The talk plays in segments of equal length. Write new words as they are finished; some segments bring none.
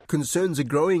Concerns are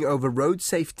growing over road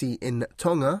safety in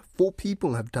Tonga. 4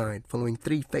 people have died following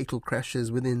 3 fatal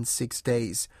crashes within 6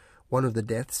 days. One of the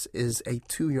deaths is a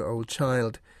 2-year-old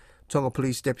child. Tonga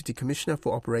Police Deputy Commissioner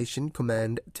for Operation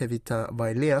Command Tevita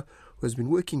Vailea, who has been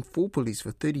working for police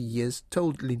for 30 years,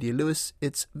 told Lydia Lewis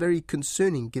it's very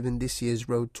concerning given this year's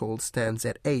road toll stands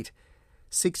at 8.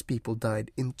 6 people died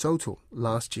in total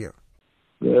last year.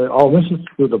 Our message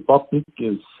to the public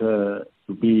is to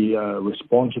be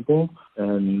responsible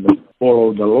and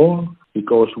follow the law,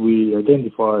 because we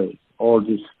identify all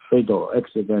these fatal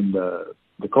accidents.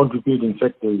 The contributing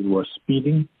factors were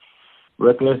speeding,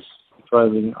 reckless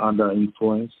driving under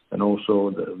influence, and also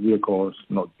the vehicles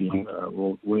not being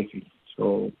roadworthy.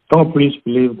 So Tonga Police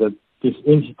believe that this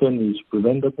incident is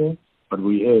preventable, but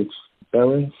we urge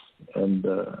parents and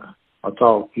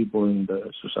adult people in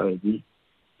the society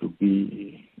to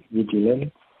be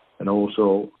vigilant and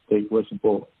also take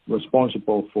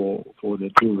responsible for their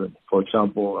children. For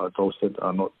example, those that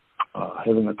are not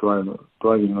having a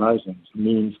driving license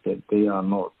means that they are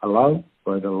not allowed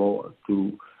by the law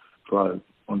to drive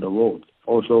on the road.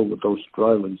 Also, with those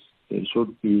drivers, they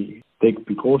should take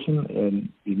precaution and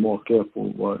be more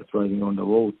careful while driving on the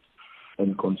road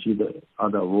and consider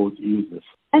other road users.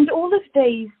 And all of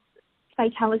these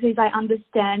fatalities, I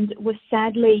understand, were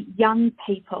sadly young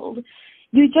people.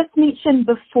 You just mentioned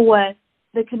before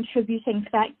the contributing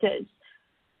factors.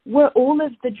 Were all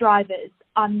of the drivers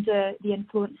under the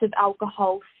influence of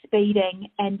alcohol, speeding,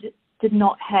 and did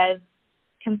not have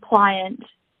compliant,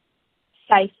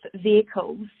 safe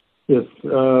vehicles? Yes.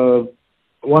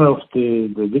 One of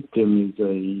the victims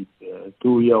is a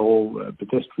 2-year-old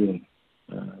pedestrian.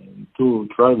 2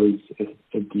 drivers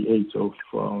at the age of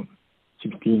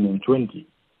 16 and 20.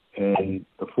 And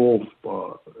the 4th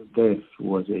death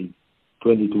was a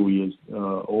 22 years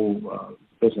old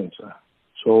passenger.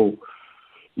 So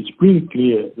it's pretty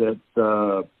clear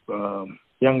that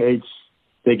young age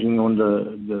taking on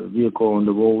the vehicle on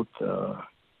the road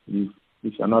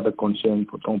is another concern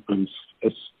for Tonga Police.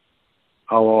 As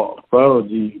our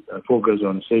priority focus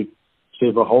on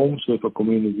safer homes, safer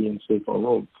community, and safer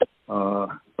roads.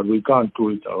 But we can't do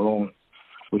it alone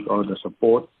without the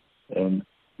support and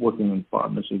working in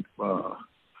partnership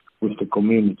with the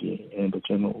community and the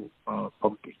general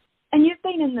public. And you've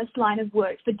been in this line of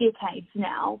work for decades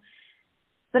now,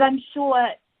 but I'm sure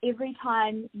every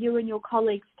time you and your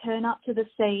colleagues turn up to the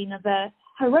scene of a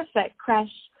horrific crash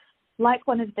like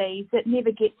one of these, it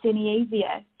never gets any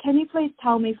easier. Can you please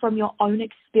tell me from your own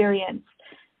experience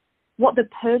what the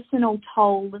personal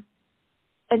toll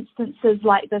instances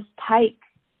like this take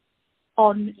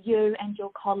on you and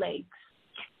your colleagues?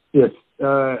 Yes,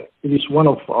 it is one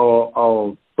of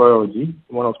our priority,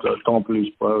 one of the Tonga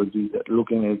Police priorities, that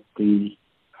looking at the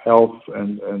health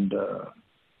and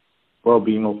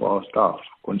well-being of our staff,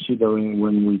 considering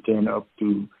when we turn up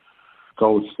to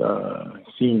those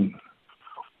scenes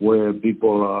where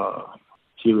people are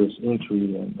serious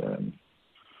injury and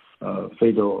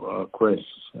fatal crash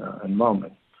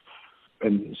environment.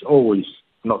 And it's always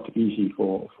not easy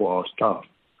for our staff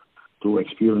to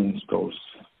experience those.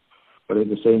 But at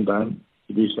the same time,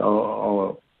 it is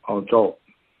our job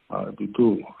to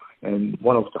do. And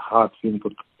one of the hard things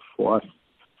for us,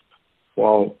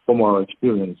 from our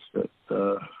experience, that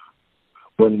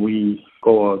when we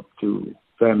go out to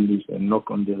families and knock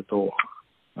on their door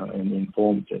and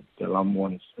inform that their loved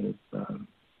ones have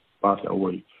passed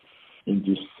away in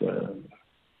this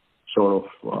sort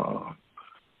of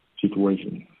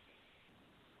situation.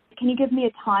 Can you give me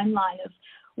a timeline of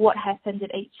what happened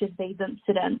at each of these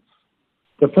incidents?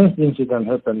 The first incident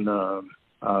happened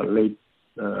late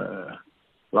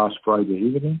last Friday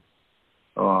evening,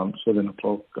 around 7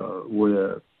 o'clock,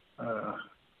 where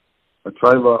a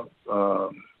driver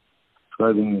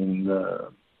driving in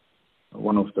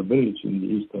one of the villages in the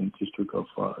eastern district of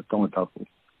Tongatapu,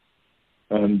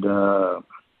 and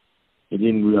he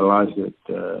didn't realize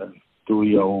that a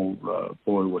 2-year-old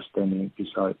boy was standing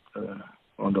beside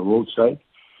on the roadside,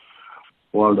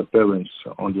 while the parents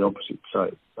on the opposite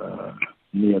side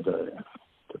near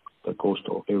the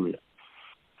coastal area.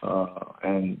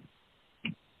 And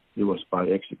it was by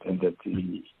accident that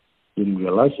he didn't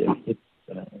realize it.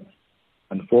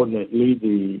 Unfortunately,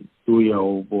 the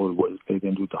 2-year-old boy was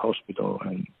taken to the hospital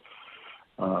and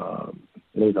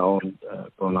later on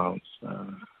pronounced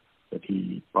that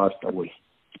he passed away.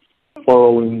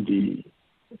 Following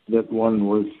that one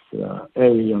was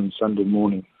early on Sunday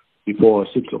morning, before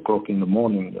 6 o'clock in the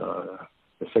morning,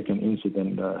 the second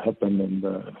incident happened in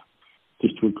the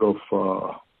district of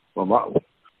Wava'u,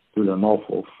 to the north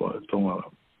of Tonga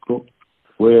Group,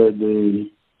 where the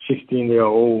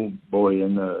 16-year-old boy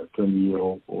and the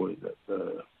 20-year-old boy that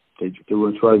they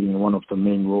were driving one of the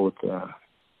main roads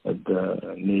at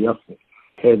Niafu,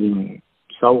 heading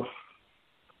south,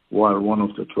 while one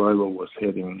of the driver was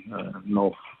heading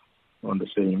north on the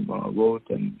same road.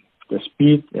 And the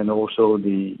speed and also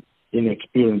the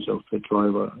inexperience of the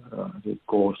driver it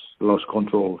caused lost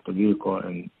control of the vehicle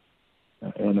and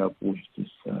ended up with this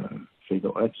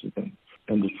fatal accident.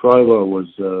 And the driver was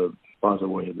passed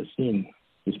away at the scene.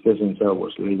 His passenger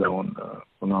was later on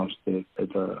pronounced dead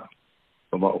at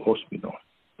Davao Hospital.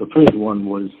 The first one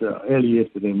was early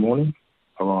yesterday morning,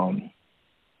 around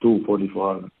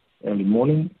 2:45 early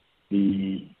morning.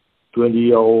 The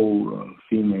 20-year-old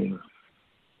female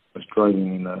was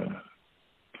driving in a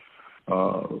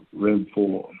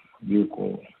RAV4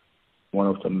 vehicle, one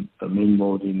of the main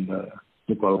roads in the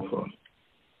Nuku'alofa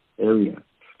area.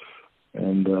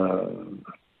 And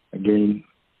again,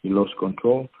 he lost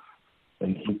control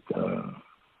and hit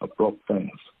a prop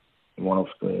fence in one of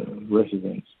the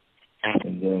residents,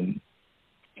 and then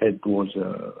head towards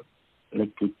a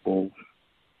electric pole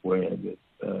where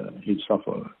he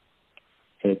suffered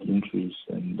head injuries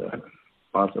and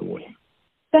passed away.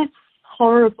 That's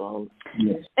horrible.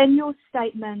 Yes. In your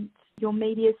statement, your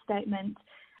media statement,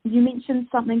 you mentioned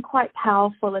something quite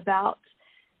powerful about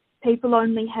people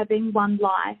only having one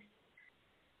life.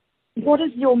 What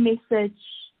is your message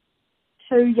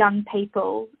to young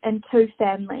people and to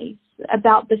families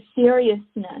about the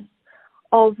seriousness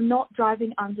of not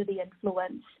driving under the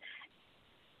influence?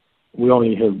 We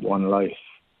only have one life.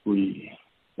 We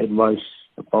advise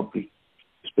the public,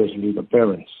 especially the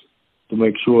parents, to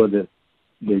make sure that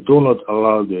they do not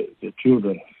allow the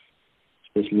children,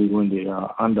 especially when they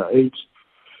are underage,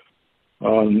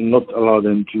 not allow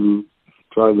them to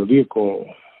drive a vehicle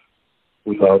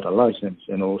without a license,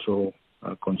 and also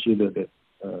consider that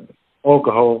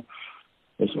alcohol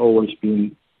has always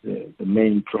been the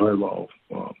main driver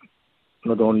of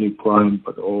not only crime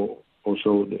but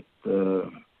also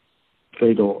the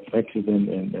fatal accident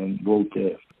and road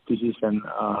death. This is an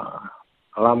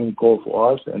alarming call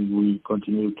for us, and we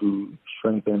continue to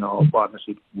strengthen our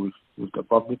partnership with the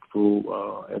public through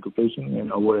education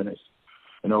and awareness,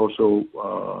 and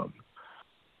also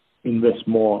invest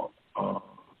more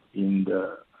in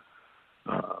the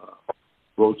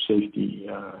road safety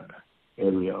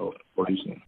area of policing.